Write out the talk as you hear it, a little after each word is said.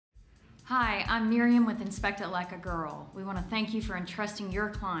Hi, I'm Miriam with Inspect It Like a Girl. We want to thank you for entrusting your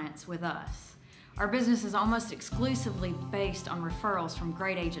clients with us. Our business is almost exclusively based on referrals from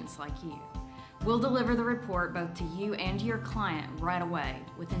great agents like you. We'll deliver the report both to you and to your client right away,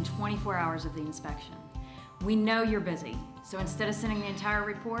 within 24 hours of the inspection. We know you're busy, so instead of sending the entire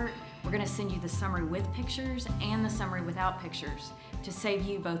report, we're going to send you the summary with pictures and the summary without pictures to save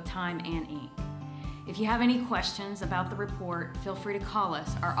you both time and ink. If you have any questions about the report, feel free to call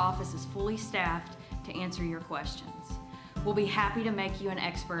us. Our office is fully staffed to answer your questions. We'll be happy to make you an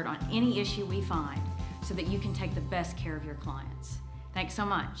expert on any issue we find so that you can take the best care of your clients. Thanks so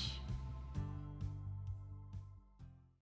much.